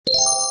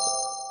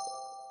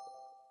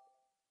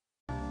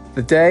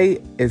The day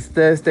is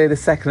Thursday the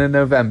 2nd of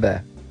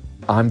November.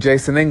 I'm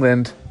Jason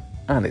England,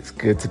 and it's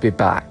good to be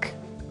back.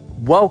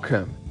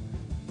 Welcome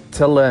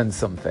to Learn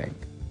Something,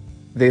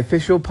 the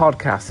official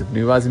podcast of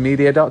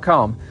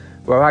NewRisingMedia.com,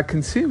 where I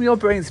consume your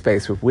brain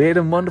space with weird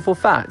and wonderful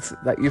facts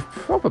that you've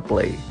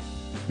probably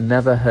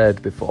never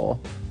heard before.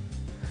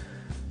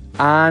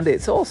 And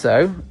it's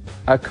also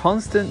a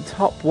constant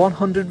top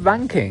 100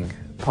 ranking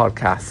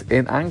podcast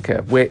in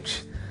Anchor,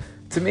 which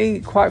to me,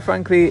 quite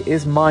frankly,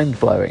 is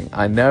mind-blowing.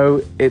 I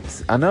know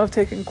I've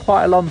taken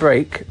quite a long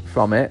break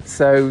from it,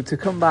 so to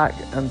come back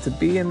and to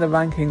be in the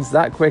rankings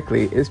that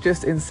quickly is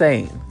just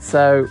insane.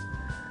 So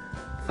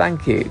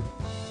thank you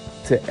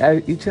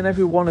to each and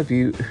every one of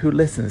you who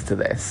listens to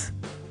this.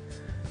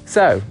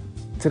 So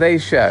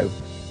today's show,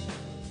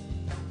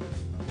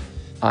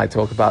 I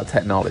talk about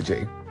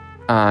technology,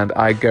 and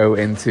I go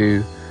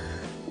into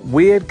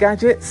weird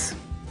gadgets,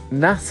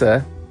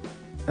 NASA,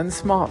 and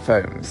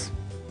smartphones.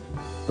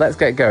 Let's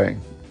get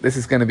going. This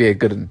is going to be a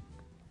good one.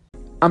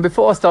 And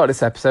before I start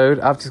this episode,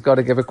 I've just got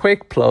to give a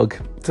quick plug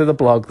to the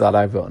blog that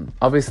I run.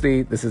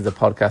 Obviously, this is the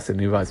podcast at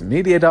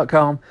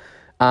NewRisingMedia.com,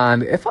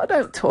 and if I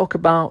don't talk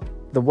about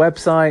the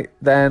website,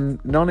 then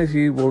none of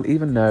you will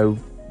even know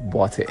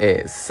what it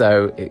is,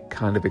 so it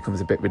kind of becomes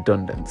a bit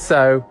redundant.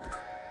 So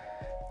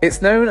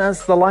it's known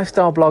as the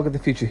lifestyle blog of the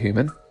future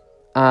human,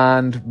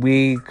 and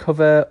we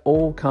cover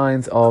all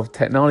kinds of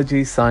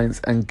technology,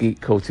 science, and geek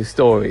culture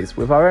stories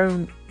with our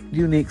own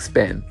unique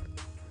spin.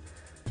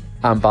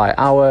 And by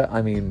our,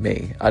 I mean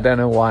me. I don't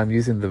know why I'm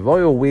using the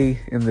royal we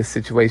in this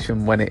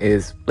situation when it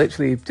is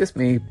literally just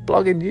me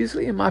blogging,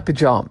 usually in my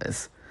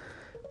pajamas.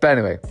 But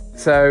anyway,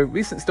 so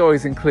recent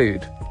stories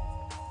include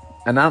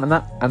an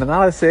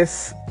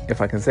analysis, if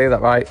I can say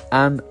that right,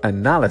 an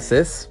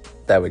analysis,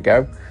 there we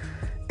go,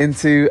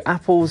 into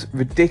Apple's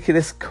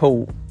ridiculous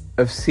cult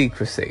of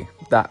secrecy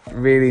that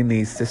really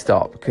needs to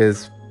stop,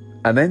 because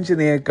an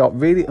engineer got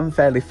really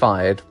unfairly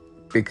fired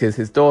because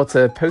his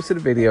daughter posted a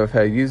video of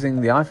her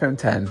using the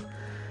iPhone X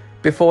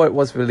before it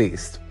was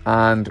released,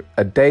 and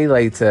a day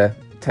later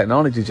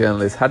technology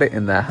journalists had it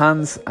in their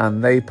hands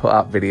and they put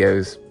out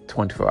videos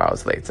 24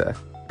 hours later.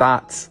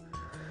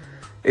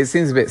 It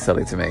seems a bit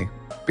silly to me.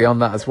 Beyond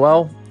that as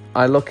well,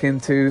 I look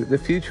into the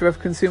future of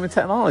consumer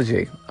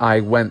technology.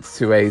 I went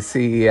to a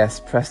CES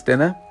press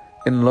dinner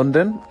in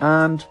London,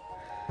 and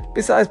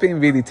besides being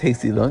really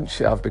tasty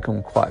lunch, I've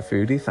become quite a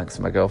foodie thanks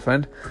to my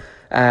girlfriend.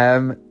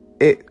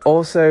 It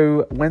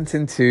also went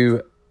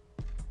into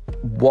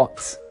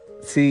what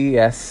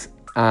CES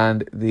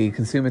and the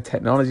Consumer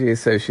Technology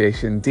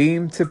Association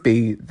deem to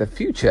be the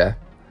future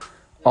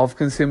of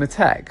consumer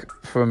tech,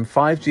 from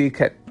 5G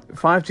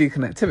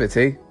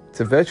connectivity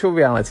to virtual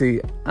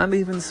reality and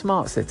even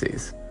smart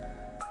cities.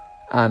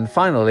 And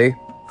finally,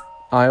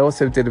 I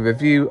also did a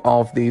review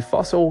of the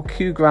Fossil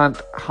Q Grant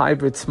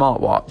hybrid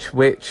smartwatch,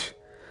 which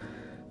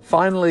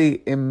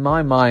finally, in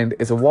my mind,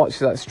 is a watch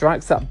that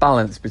strikes that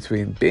balance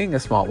between being a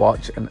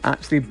smartwatch and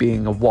actually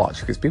being a watch,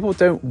 because people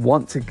don't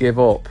want to give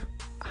up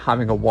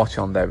having a watch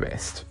on their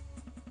wrist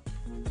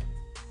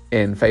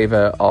in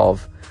favor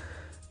of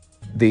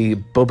the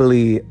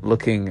bubbly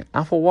looking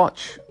Apple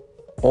Watch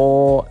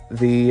or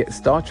the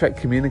Star Trek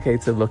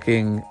communicator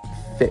looking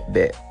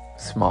Fitbit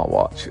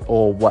smartwatch,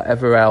 or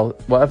whatever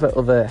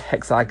other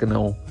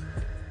hexagonal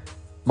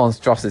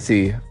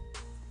monstrosity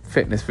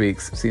fitness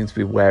freaks seem to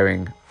be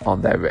wearing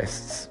on their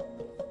wrists.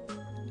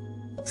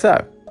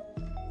 So,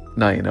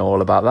 now you know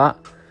all about that.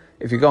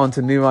 If you go on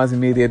to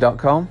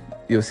NewRisingMedia.com,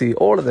 you'll see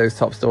all of those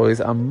top stories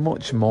and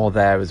much more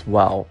there as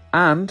well.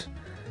 And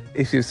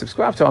if you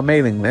subscribe to our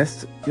mailing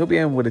list, you'll be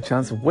in with a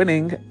chance of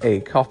winning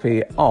a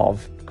copy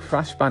of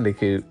Crash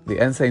Bandicoot,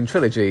 the Insane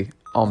Trilogy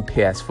on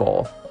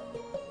PS4.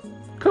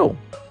 Cool.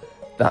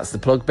 That's the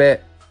plug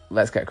bit.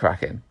 Let's get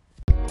cracking.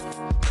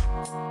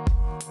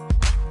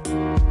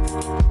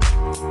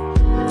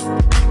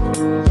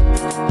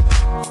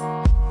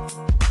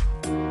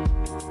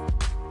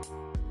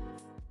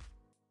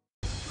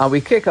 And we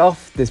kick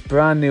off this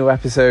brand new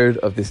episode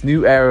of this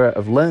new era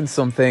of Learn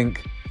Something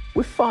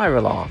with fire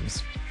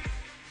alarms.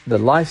 The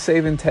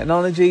life-saving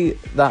technology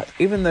that,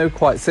 even though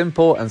quite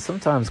simple and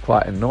sometimes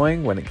quite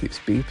annoying when it keeps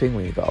beeping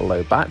when you've got a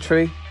low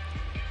battery,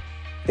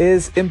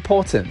 is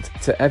important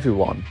to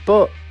everyone.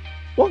 But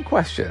one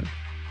question: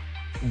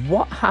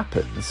 what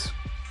happens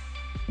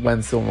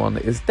when someone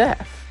is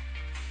deaf?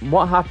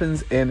 What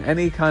happens in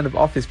any kind of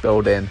office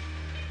building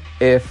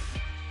if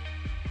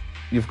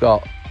you've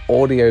got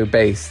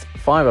audio-based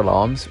fire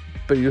alarms,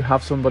 but you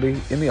have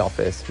somebody in the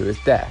office who is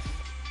deaf?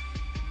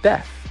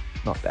 Deaf,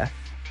 not deaf.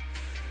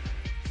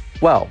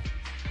 Well,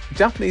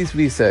 Japanese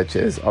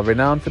researchers are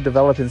renowned for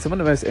developing some of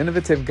the most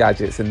innovative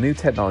gadgets and new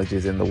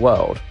technologies in the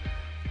world,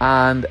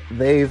 and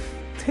they've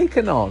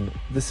taken on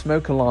the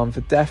smoke alarm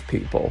for deaf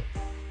people.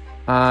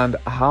 And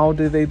how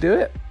do they do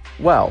it?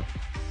 Well,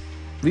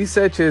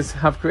 researchers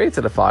have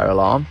created a fire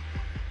alarm,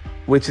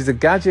 which is a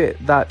gadget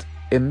that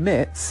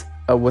emits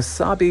a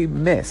wasabi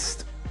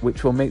mist,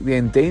 which will make the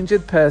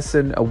endangered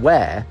person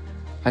aware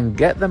and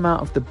get them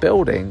out of the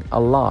building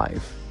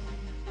alive.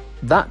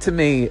 That to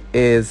me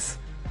is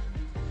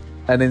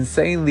an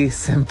insanely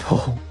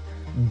simple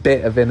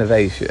bit of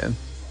innovation,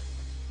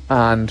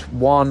 and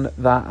one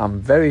that I'm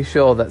very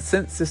sure that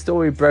since the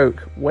story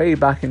broke way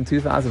back in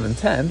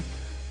 2010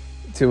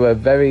 to a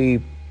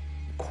very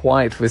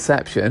quiet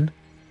reception,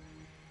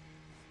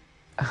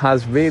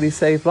 has really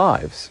saved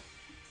lives.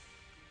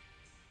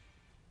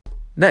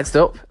 Next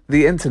up,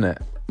 the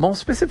internet. More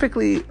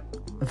specifically,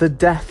 the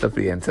death of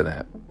the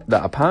internet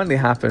that apparently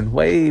happened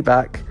way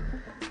back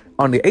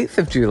on the 8th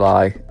of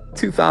July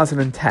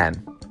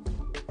 2010.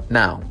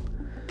 Now,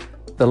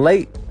 the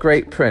late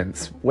great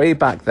Prince, way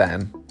back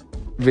then,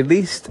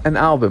 released an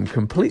album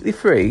completely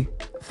free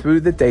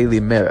through the Daily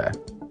Mirror.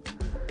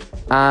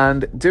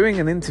 And during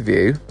an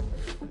interview,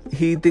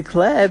 he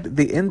declared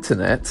the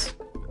internet,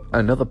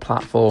 another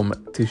platform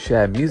to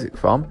share music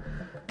from,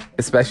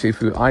 especially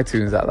through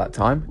iTunes at that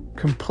time,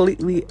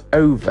 completely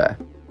over.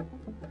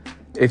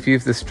 If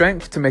you've the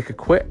strength to make a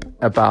quip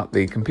about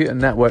the computer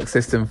network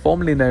system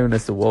formerly known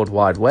as the World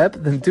Wide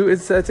Web, then do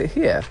insert it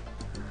here.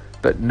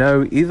 But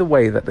know either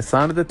way that the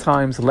Sign of the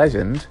Times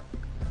legend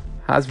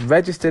has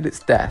registered its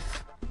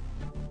death.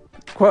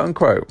 Quote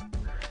unquote,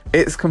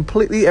 "It's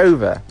completely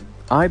over.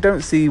 I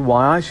don't see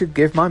why I should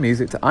give my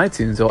music to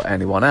iTunes or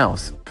anyone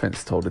else,"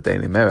 Prince told the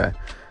Daily Mirror,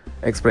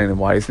 explaining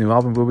why his new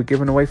album will be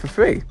given away for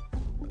free.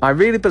 "I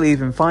really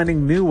believe in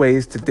finding new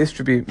ways to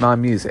distribute my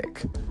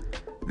music.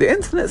 The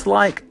internet's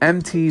like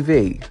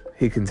MTV,"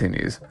 he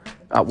continues.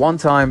 "At one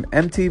time,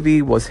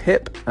 MTV was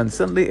hip and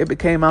suddenly it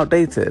became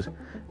outdated.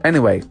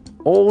 Anyway,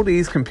 all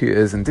these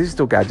computers and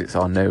digital gadgets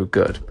are no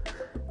good.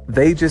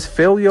 They just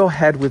fill your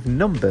head with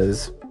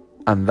numbers,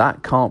 and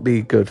that can't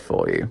be good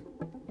for you."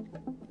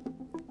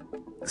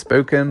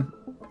 Spoken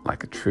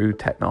like a true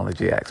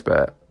technology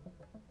expert.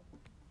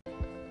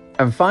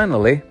 And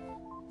finally,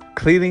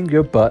 cleaning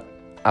your butt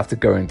after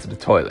going to the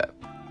toilet.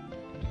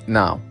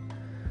 Now,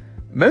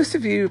 most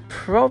of you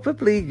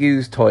probably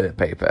use toilet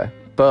paper,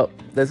 but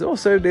there's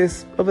also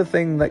this other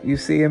thing that you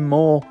see in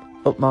more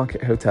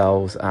upmarket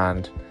hotels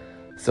and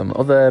some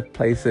other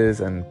places,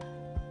 and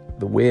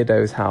the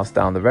weirdo's house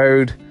down the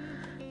road,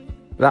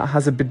 that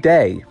has a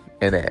bidet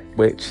in it,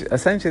 which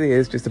essentially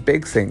is just a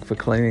big sink for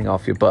cleaning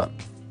off your butt.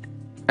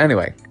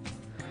 Anyway,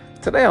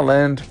 today I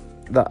learned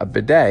that a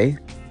bidet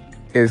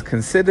is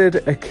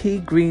considered a key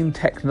green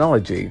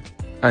technology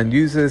and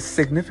uses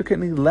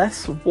significantly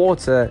less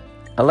water,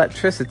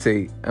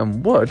 electricity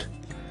and wood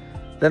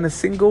than a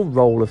single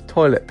roll of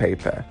toilet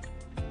paper.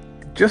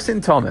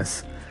 Justin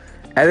Thomas,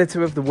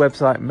 editor of the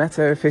website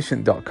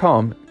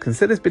MetaEfficient.com,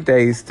 considers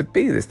bidets to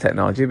be this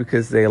technology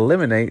because they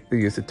eliminate the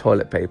use of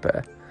toilet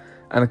paper.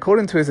 And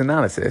according to his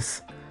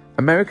analysis,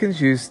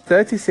 Americans use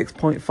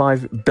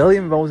 36.5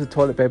 billion rolls of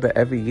toilet paper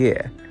every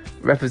year,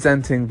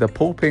 representing the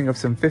pulping of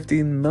some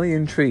 15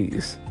 million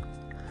trees.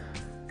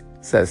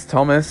 Says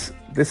Thomas,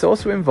 this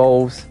also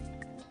involves,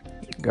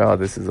 God,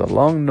 this is a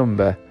long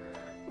number,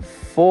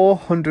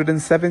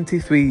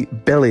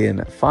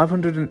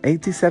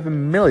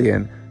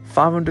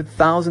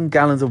 473,587,500,000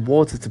 gallons of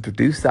water to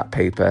produce that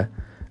paper,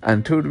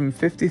 and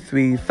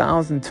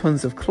 253,000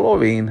 tons of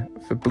chlorine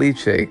for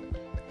bleaching.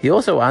 He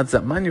also adds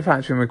that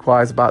manufacturing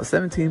requires about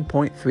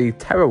 17.3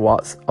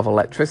 terawatts of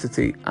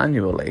electricity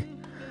annually.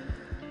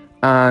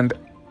 And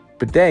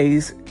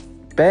bidets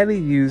barely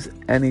use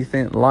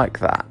anything like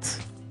that.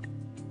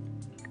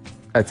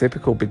 A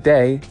typical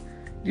bidet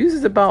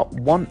uses about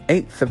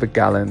 1/8 of a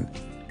gallon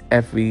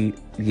every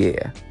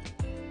year.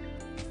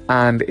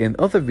 And in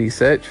other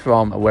research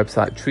from a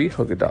website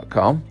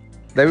treehugger.com,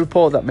 they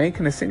report that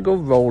making a single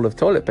roll of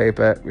toilet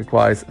paper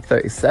requires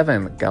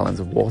 37 gallons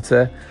of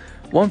water,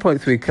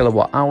 1.3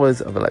 kilowatt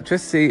hours of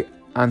electricity,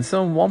 and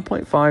some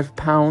 1.5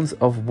 pounds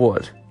of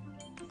wood.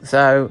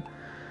 So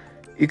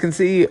you can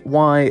see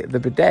why the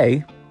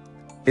bidet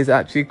is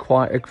actually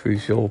quite a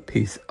crucial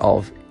piece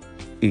of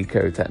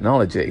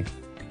eco-technology.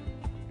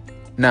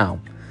 Now,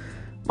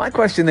 my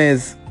question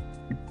is,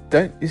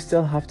 don't you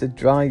still have to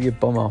dry your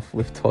bum off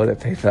with toilet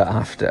paper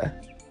after?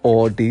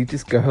 Or do you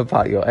just go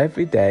about your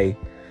everyday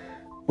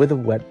with a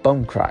wet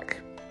bum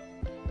crack?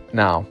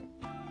 Now,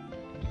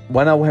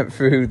 when I went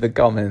through the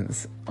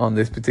comments on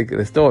this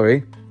particular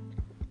story,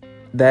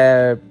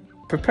 their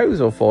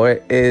proposal for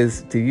it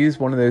is to use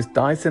one of those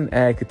Dyson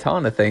Air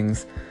Katana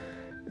things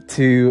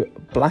to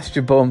blast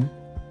your bum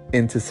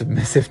into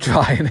submissive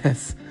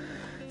dryness.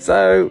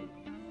 So,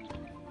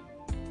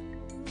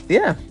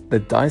 yeah, the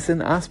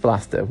Dyson Ass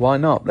Blaster. Why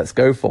not? Let's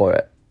go for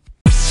it.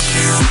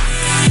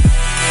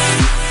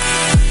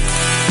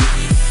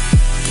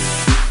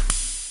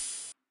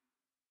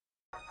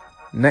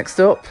 Next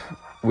up,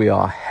 we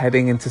are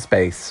heading into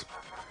space,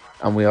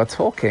 and we are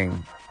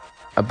talking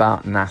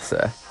about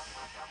NASA.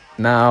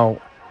 Now,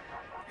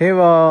 here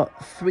are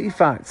 3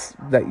 facts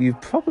that you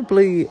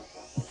probably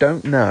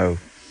don't know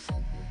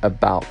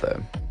about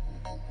them.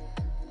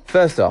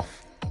 First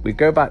off, we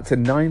go back to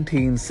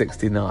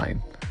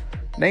 1969,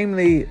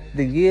 namely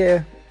the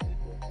year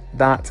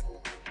that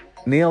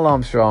Neil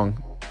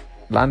Armstrong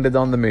landed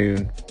on the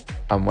moon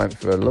and went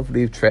for a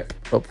lovely trip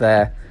up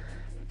there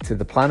to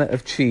the planet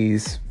of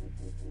cheese,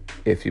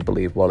 if you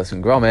believe Wallace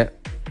and Gromit.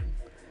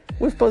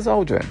 with Buzz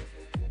Aldrin.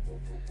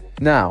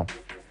 Now,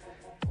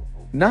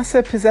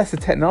 NASA possessed the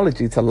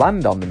technology to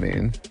land on the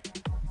moon,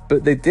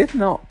 but they did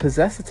not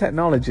possess the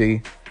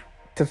technology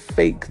to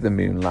fake the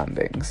moon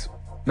landings.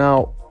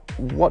 Now,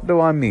 what do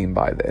I mean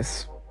by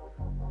this?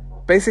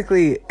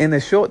 Basically, in a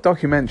short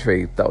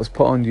documentary that was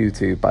put on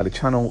YouTube by the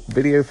channel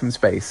Video from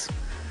Space,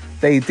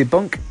 they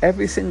debunk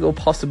every single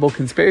possible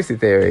conspiracy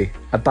theory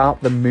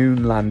about the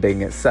moon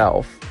landing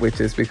itself, which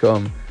has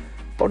become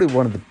probably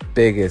one of the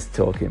biggest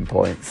talking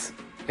points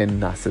in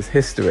NASA's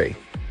history.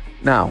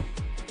 Now,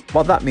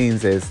 what that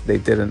means is they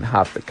didn't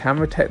have the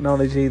camera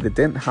technology, they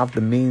didn't have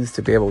the means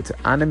to be able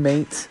to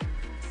animate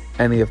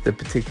any of the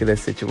particular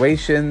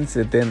situations,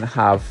 they didn't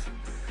have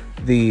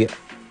the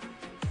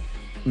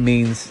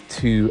means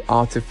to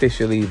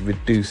artificially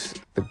reduce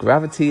the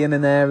gravity in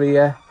an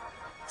area.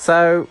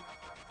 So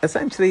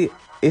essentially,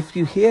 if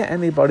you hear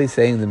anybody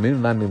saying the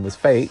moon landing was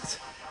faked,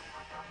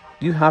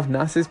 you have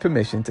NASA's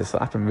permission to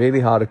slap them really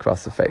hard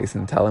across the face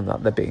and tell them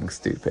that they're being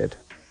stupid.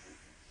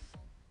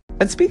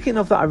 And speaking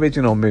of that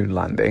original moon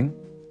landing,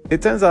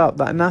 it turns out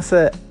that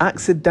NASA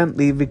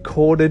accidentally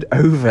recorded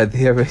over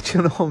the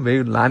original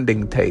moon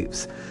landing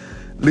tapes,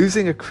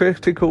 losing a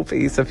critical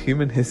piece of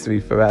human history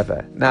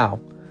forever. Now,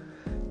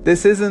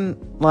 this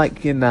isn't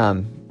like your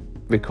nan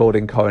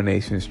recording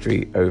Coronation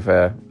Street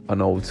over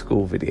an old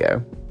school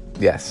video.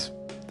 Yes,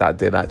 that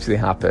did actually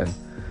happen,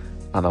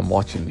 and I'm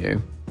watching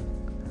you.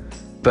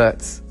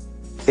 But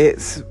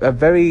it's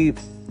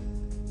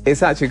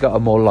actually got a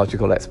more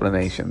logical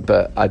explanation,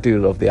 but I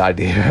do love the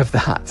idea of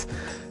that.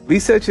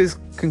 Researchers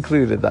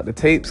concluded that the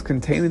tapes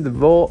containing the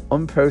raw,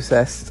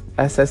 unprocessed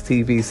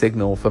SSTV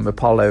signal from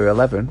Apollo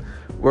 11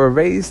 were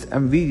erased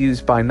and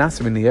reused by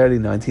NASA in the early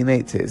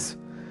 1980s,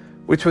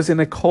 which was in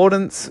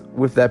accordance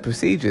with their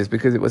procedures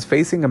because it was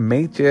facing a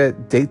major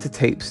data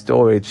tape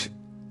storage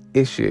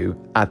issue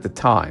at the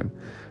time.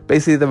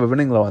 Basically, they were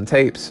running low on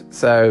tapes,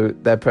 so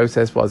their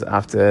process was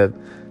after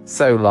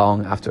so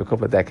long, after a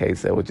couple of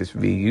decades, they would just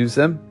reuse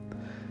them.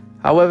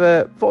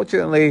 However,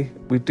 fortunately,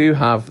 we do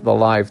have the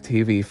live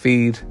TV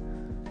feed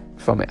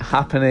from it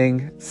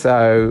happening,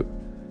 so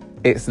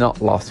it's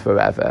not lost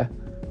forever.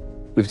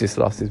 We've just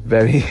lost this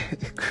very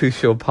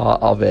crucial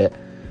part of it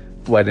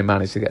where they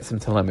managed to get some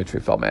telemetry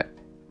from it.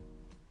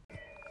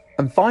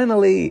 And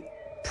finally,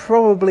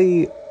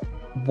 probably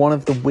one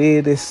of the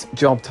weirdest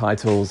job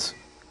titles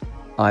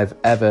I've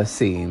ever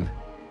seen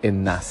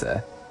in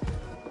NASA.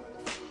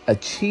 A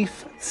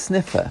chief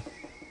sniffer.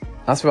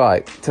 That's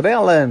right. Today I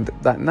learned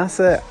that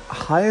NASA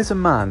hires a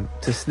man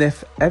to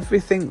sniff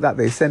everything that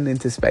they send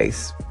into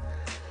space.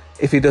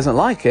 If he doesn't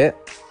like it,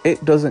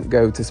 it doesn't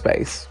go to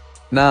space.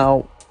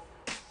 Now,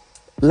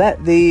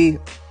 let the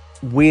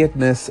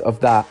weirdness of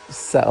that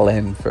settle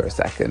in for a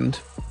second,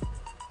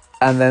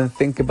 and then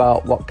think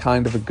about what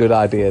kind of a good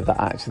idea that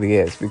actually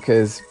is,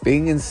 because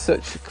being in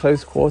such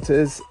close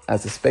quarters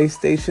as a space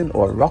station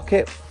or a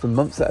rocket for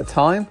months at a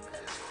time,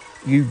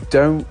 you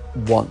don't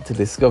want to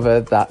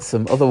discover that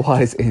some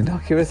otherwise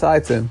innocuous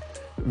item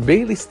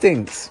really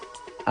stinks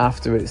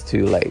after it's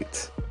too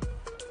late.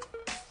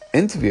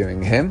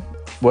 Interviewing him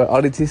were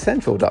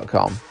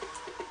OddityCentral.com.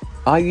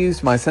 I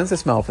used my sense of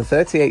smell for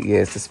 38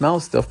 years to smell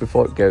stuff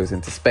before it goes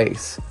into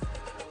space.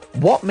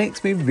 What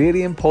makes me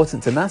really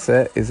important to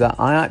NASA is that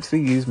I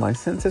actually use my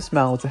sense of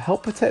smell to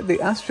help protect the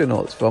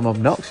astronauts from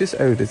obnoxious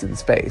odors in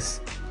space.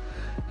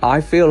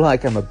 I feel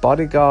like I'm a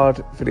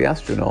bodyguard for the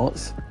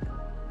astronauts.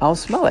 I'll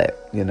smell it,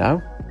 you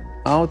know.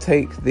 I'll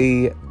take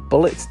the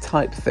bullet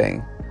type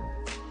thing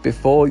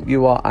before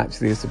you are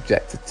actually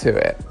subjected to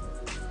it.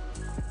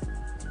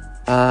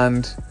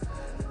 And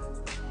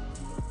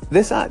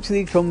this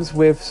actually comes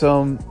with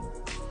some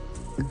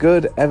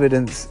good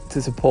evidence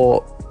to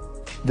support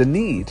the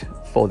need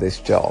for this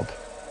job.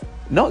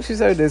 Noxious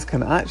odors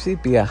can actually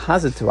be a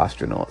hazard to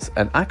astronauts.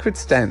 An acrid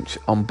stench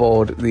on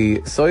board the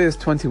Soyuz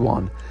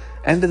 21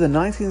 ended the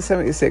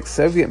 1976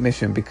 Soviet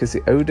mission because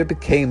the odor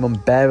became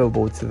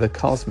unbearable to the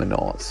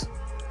cosmonauts,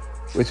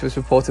 which was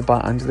reported by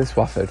Angela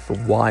Swafford for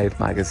Wired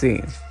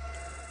magazine.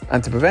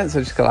 And to prevent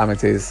such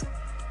calamities,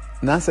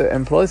 NASA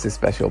employs this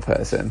special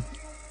person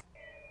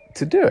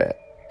to do it.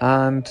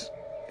 And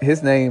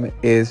his name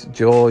is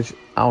George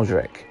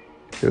Aldrich,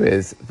 who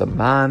is the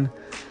man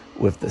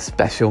with the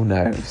special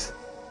nose.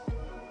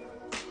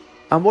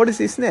 And what does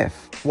he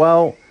sniff?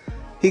 Well,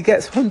 he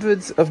gets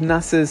hundreds of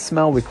NASA's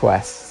smell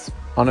requests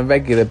on a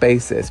regular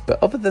basis,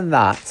 but other than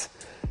that,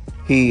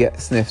 he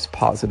sniffs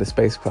parts of the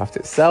spacecraft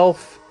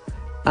itself,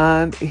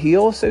 and he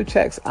also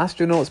checks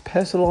astronauts'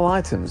 personal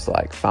items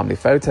like family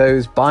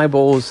photos,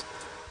 Bibles,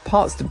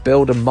 parts to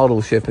build a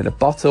model ship in a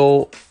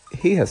bottle.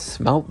 He has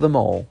smelt them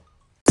all.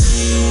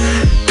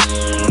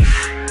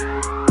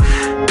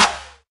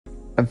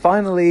 And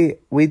finally,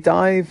 we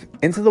dive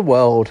into the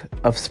world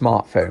of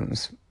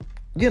smartphones.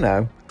 You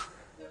know,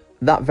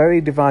 that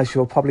very device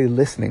you're probably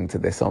listening to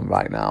this on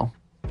right now.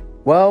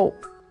 Well,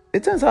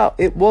 it turns out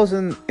it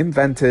wasn't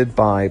invented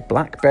by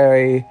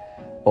BlackBerry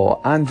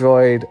or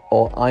Android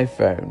or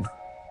iPhone.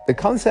 The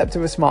concept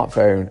of a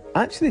smartphone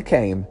actually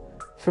came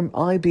from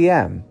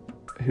IBM,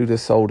 who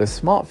just sold a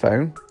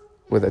smartphone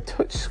with a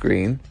touch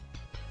screen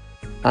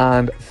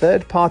and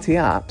third-party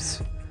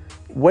apps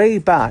way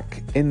back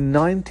in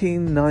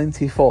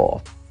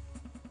 1994.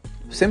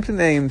 Simply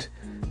named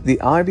the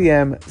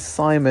IBM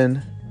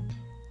Simon,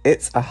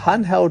 it's a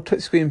handheld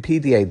touchscreen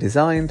PDA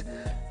designed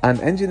and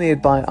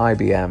engineered by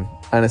IBM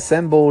and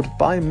assembled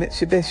by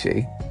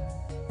Mitsubishi.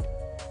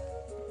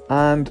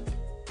 And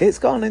it's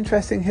got an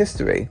interesting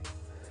history.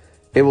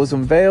 It was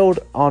unveiled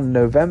on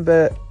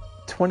November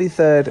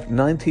 23rd,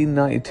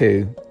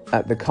 1992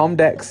 at the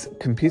Comdex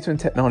Computer and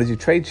Technology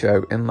Trade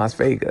Show in Las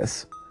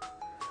Vegas.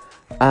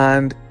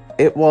 And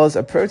it was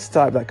a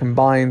prototype that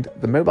combined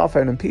the mobile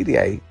phone and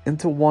PDA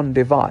into one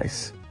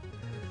device.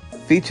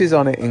 Features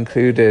on it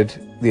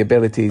included the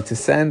ability to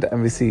send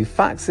and receive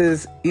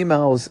faxes,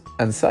 emails,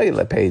 and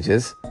cellular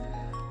pages,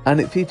 and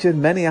it featured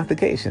many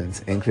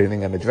applications,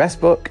 including an address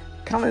book,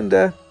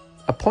 calendar,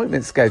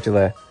 appointment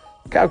scheduler,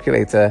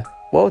 calculator,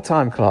 world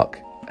time clock,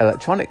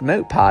 electronic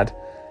notepad,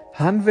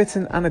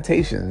 handwritten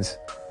annotations,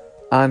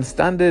 and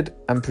standard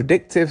and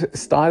predictive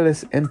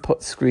stylus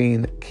input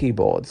screen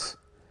keyboards.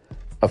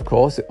 Of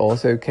course, it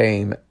also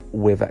came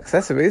with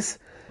accessories,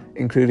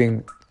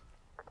 including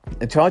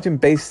a charging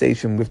base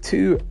station with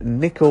 2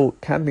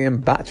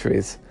 nickel-cadmium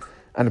batteries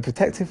and a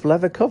protective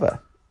leather cover.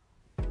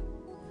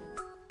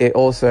 It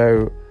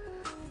also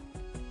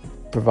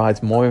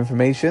provides more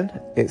information.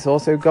 It's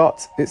also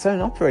got its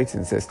own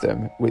operating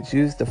system, which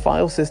used the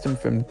file system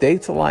from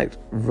Datalight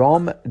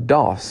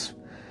ROM-DOS,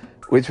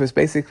 which was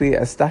basically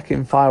a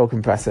stacking file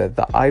compressor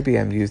that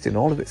IBM used in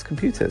all of its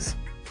computers.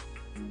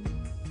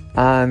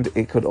 And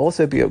it could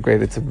also be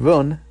upgraded to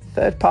run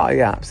third-party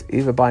apps,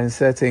 either by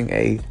inserting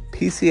a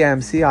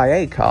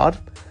PCM-CIA card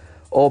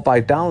or by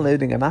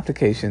downloading an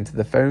application to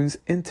the phone's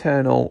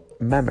internal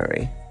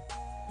memory.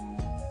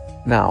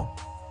 Now,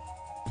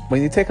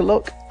 when you take a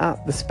look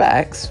at the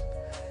specs,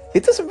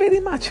 it doesn't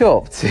really match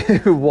up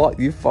to what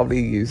you're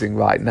probably using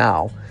right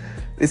now.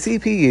 The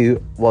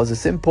CPU was a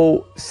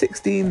simple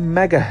 16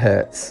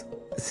 megahertz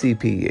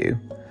CPU,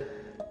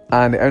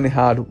 and it only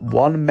had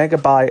 1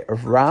 megabyte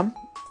of RAM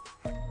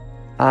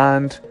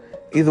and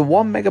either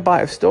 1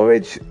 megabyte of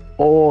storage,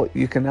 or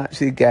you can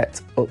actually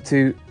get up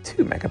to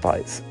 2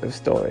 megabytes of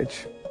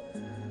storage.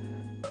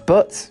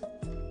 But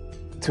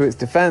to its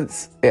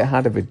defense, it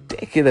had a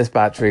ridiculous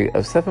battery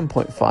of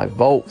 7.5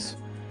 volts,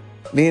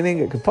 meaning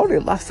it could probably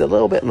last a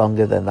little bit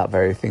longer than that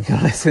very thing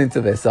you're listening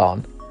to this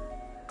on.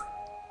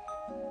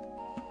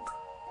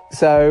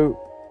 So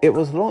it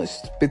was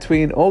launched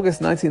between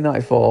August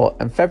 1994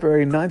 and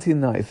February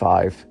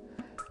 1995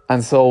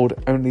 and sold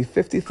only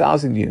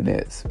 50,000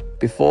 units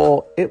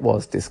before it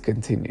was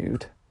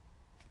discontinued.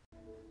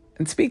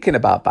 And speaking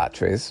about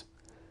batteries,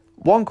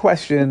 one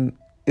question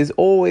is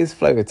always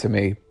floated to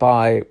me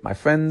by my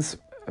friends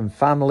and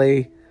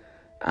family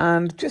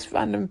and just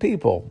random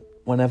people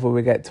whenever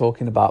we get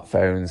talking about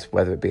phones,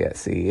 whether it be at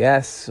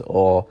CES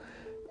or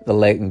the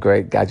Late and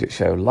Great Gadget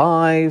Show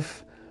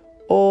Live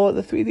or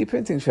the 3D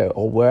printing show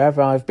or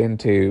wherever I've been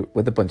to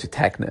with a bunch of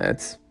tech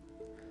nerds.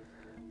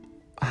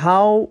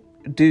 How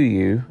do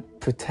you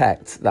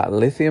protect that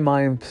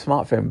lithium-ion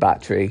smartphone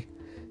battery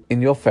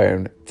in your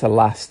phone to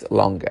last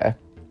longer?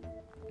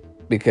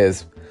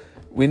 Because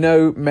we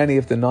know many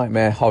of the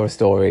nightmare horror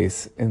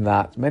stories in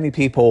that many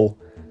people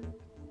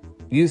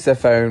use their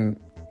phone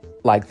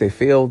like they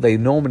feel they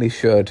normally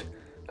should,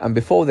 and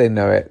before they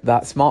know it,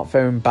 that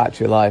smartphone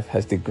battery life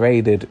has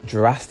degraded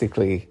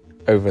drastically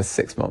over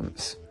 6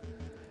 months.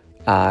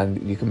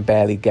 And you can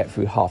barely get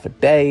through half a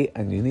day,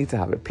 and you need to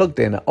have it plugged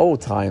in at all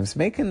times,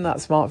 making that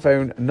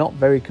smartphone not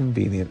very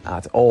convenient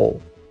at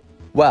all.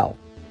 Well,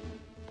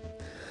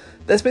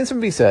 there's been some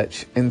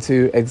research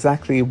into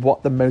exactly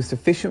what the most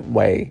efficient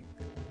way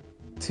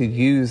to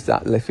use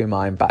that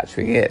lithium-ion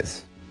battery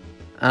is.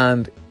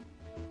 And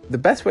the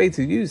best way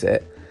to use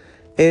it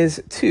is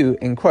to,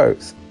 in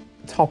quotes,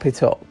 top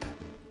it up.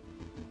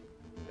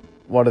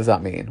 What does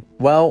that mean?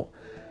 Well,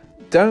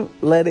 don't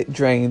let it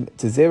drain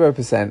to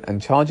 0%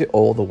 and charge it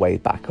all the way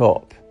back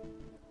up.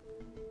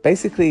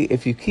 Basically,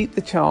 if you keep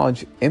the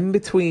charge in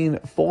between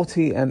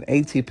 40 and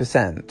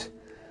 80%,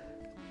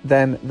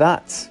 then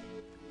that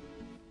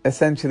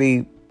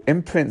essentially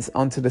imprints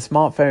onto the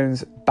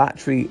smartphone's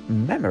battery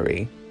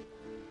memory,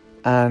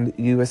 and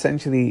you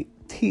essentially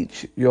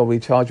teach your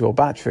rechargeable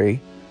battery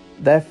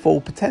their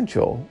full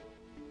potential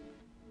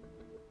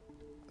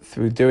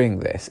through doing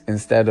this,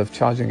 instead of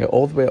charging it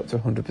all the way up to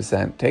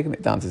 100%, taking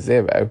it down to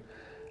 0,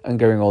 and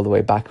going all the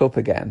way back up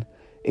again.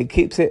 It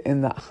keeps it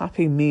in that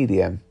happy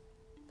medium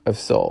of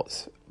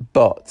sorts.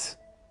 But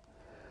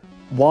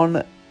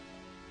one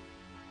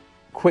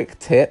quick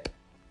tip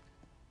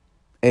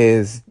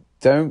is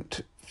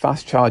don't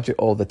fast charge it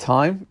all the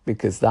time,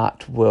 because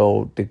that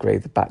will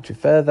degrade the battery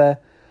further.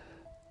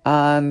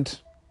 And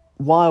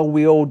while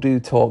we all do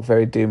talk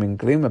very doom and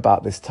gloom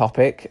about this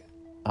topic,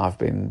 I've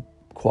been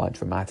quite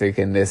dramatic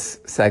in this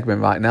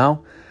segment right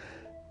now,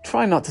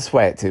 try not to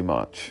sway it too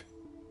much.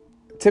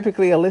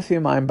 Typically, a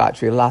lithium-ion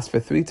battery lasts for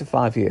 3 to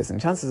 5 years,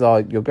 and chances are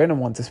you're going to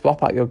want to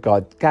swap out your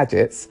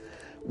gadgets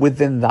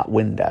within that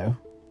window.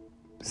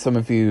 Some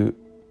of you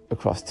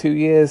across 2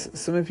 years,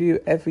 some of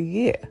you every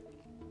year.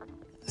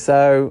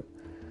 So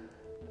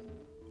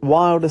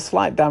while the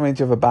slight damage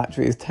of a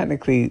battery is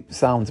technically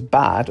sounds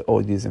bad,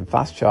 or using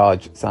fast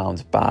charge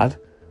sounds bad,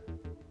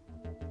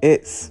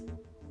 it's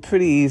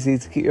pretty easy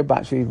to keep your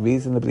battery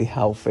reasonably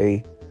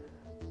healthy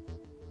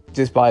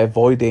just by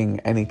avoiding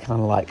any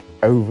kind of like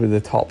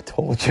over-the-top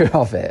torture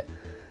of it.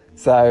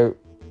 So,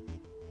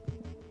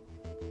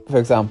 for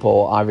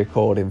example, I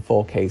record in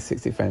 4K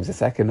 60 frames a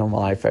second on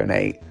my iPhone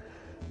 8,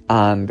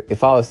 and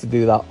if I was to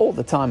do that all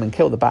the time and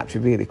kill the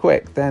battery really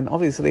quick, then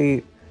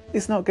obviously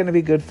it's not going to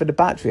be good for the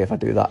battery if I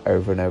do that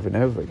over and over and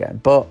over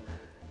again. But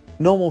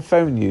normal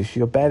phone use,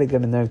 you're barely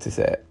going to notice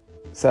it.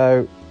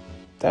 So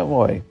don't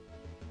worry.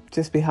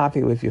 Just be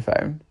happy with your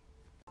phone.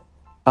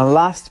 And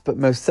last but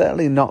most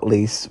certainly not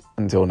least,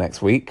 until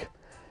next week,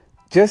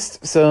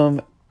 just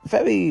some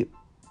very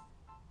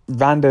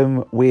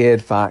random,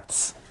 weird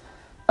facts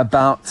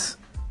about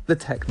the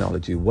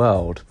technology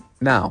world.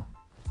 Now,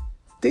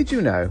 did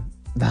you know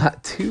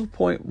that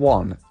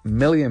 2.1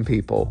 million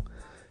people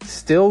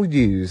still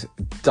use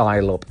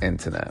dial-up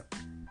internet?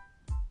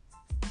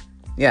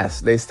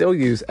 Yes, they still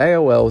use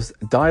AOL's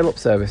dial-up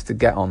service to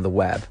get on the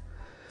web.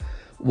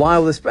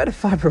 While the spread of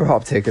fibre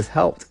optic has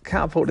helped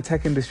catapult the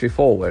tech industry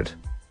forward,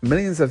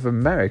 millions of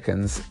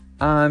Americans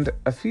and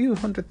a few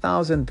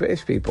 100,000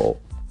 British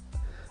people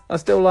are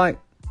still like,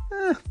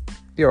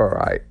 you're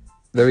alright.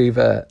 They're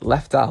either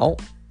left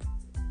out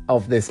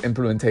of this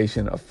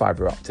implementation of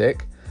fibre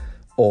optic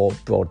or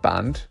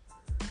broadband,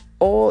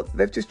 or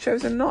they've just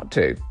chosen not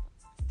to.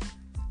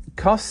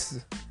 Cost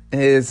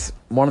is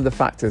one of the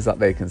factors that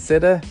they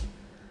consider,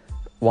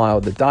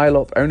 while the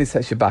dial-up only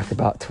sets you back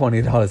about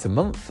 $20 a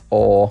month,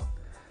 or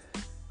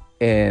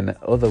in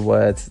other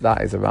words,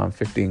 that is around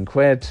 15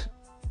 quid.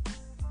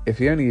 If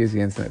you only use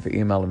the internet for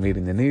email and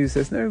reading the news,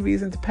 there's no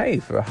reason to pay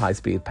for a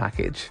high-speed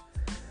package.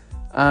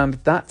 And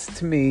that,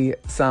 to me,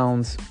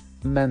 sounds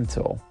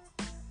mental.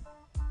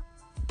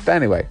 But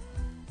anyway,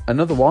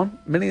 another one,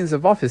 millions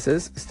of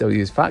offices still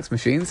use fax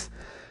machines.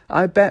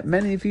 I bet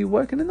many of you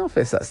work in an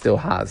office that still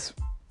has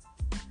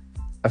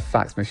a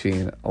fax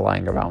machine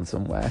lying around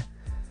somewhere.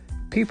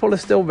 People are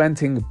still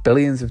renting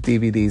billions of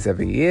DVDs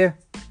every year.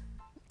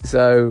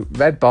 So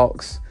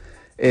Redbox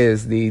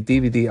is the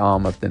DVD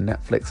arm of the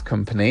Netflix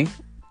company,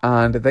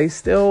 and they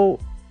still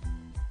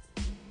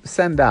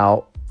send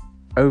out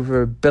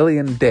over 1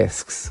 billion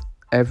discs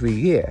every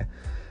year,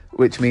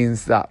 which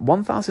means that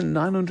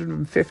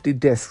 1,950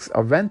 discs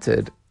are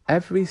rented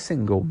every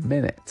single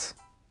minute.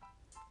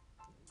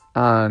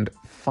 And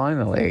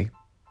finally,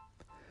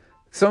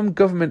 some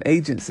government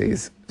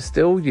agencies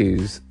still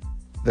use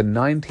the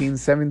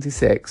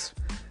 1976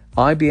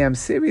 IBM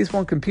Series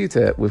 1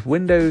 computer with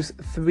Windows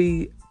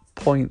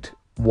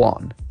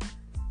 3.1.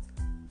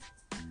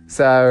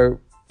 So,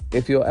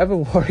 if you're ever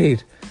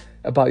worried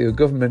about your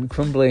government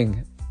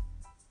crumbling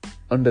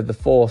under the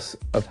force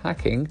of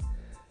hacking,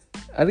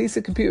 at least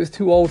the computer's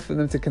too old for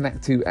them to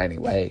connect to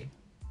anyway.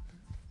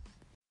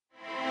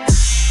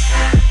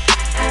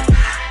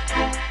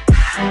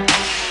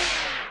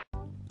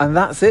 And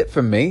that's it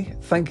from me.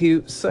 Thank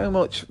you so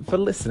much for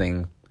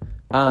listening.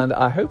 And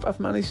I hope I've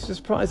managed to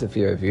surprise a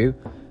few of you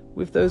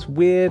with those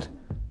weird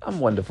and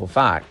wonderful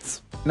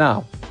facts.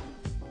 Now,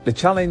 the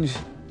challenge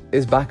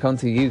is back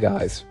onto you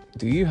guys.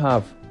 Do you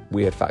have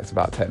weird facts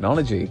about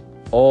technology,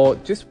 or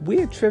just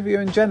weird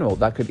trivia in general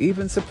that could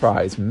even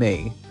surprise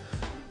me?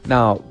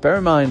 Now, bear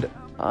in mind,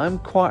 I'm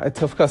quite a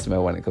tough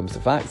customer when it comes to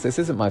facts. This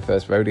isn't my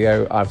first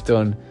rodeo. I've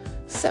done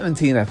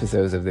 17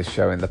 episodes of this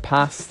show in the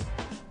past,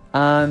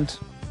 and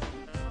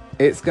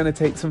it's going to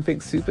take something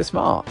super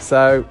smart.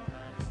 So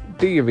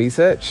do your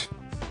research,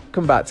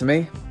 come back to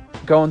me,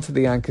 go onto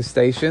the Anchor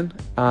station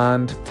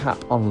and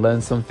tap on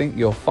Learn Something.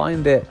 You'll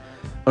find it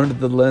under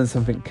the Learn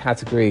Something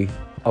category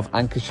of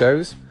Anchor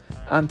shows,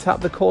 and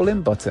tap the call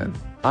in button.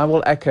 I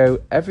will echo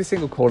every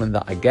single call in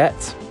that I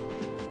get,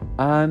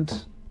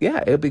 and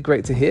yeah, it'll be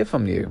great to hear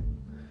from you.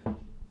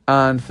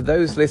 And for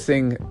those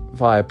listening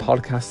via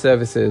podcast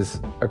services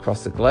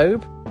across the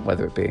globe,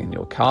 whether it be in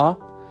your car,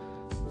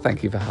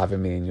 thank you for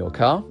having me in your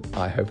car.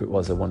 I hope it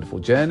was a wonderful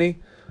journey.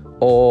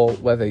 Or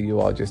whether you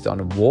are just on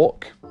a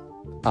walk,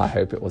 I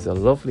hope it was a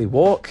lovely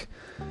walk.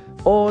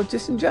 Or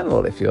just in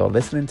general, if you're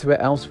listening to it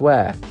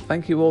elsewhere,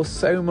 thank you all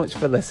so much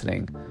for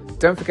listening.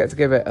 Don't forget to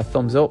give it a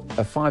thumbs up,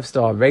 a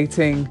 5-star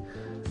rating,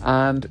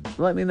 and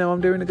let me know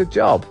I'm doing a good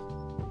job.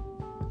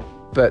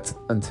 But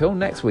until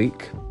next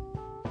week,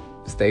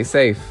 stay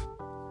safe.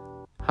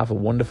 Have a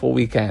wonderful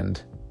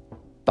weekend.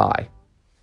 Bye.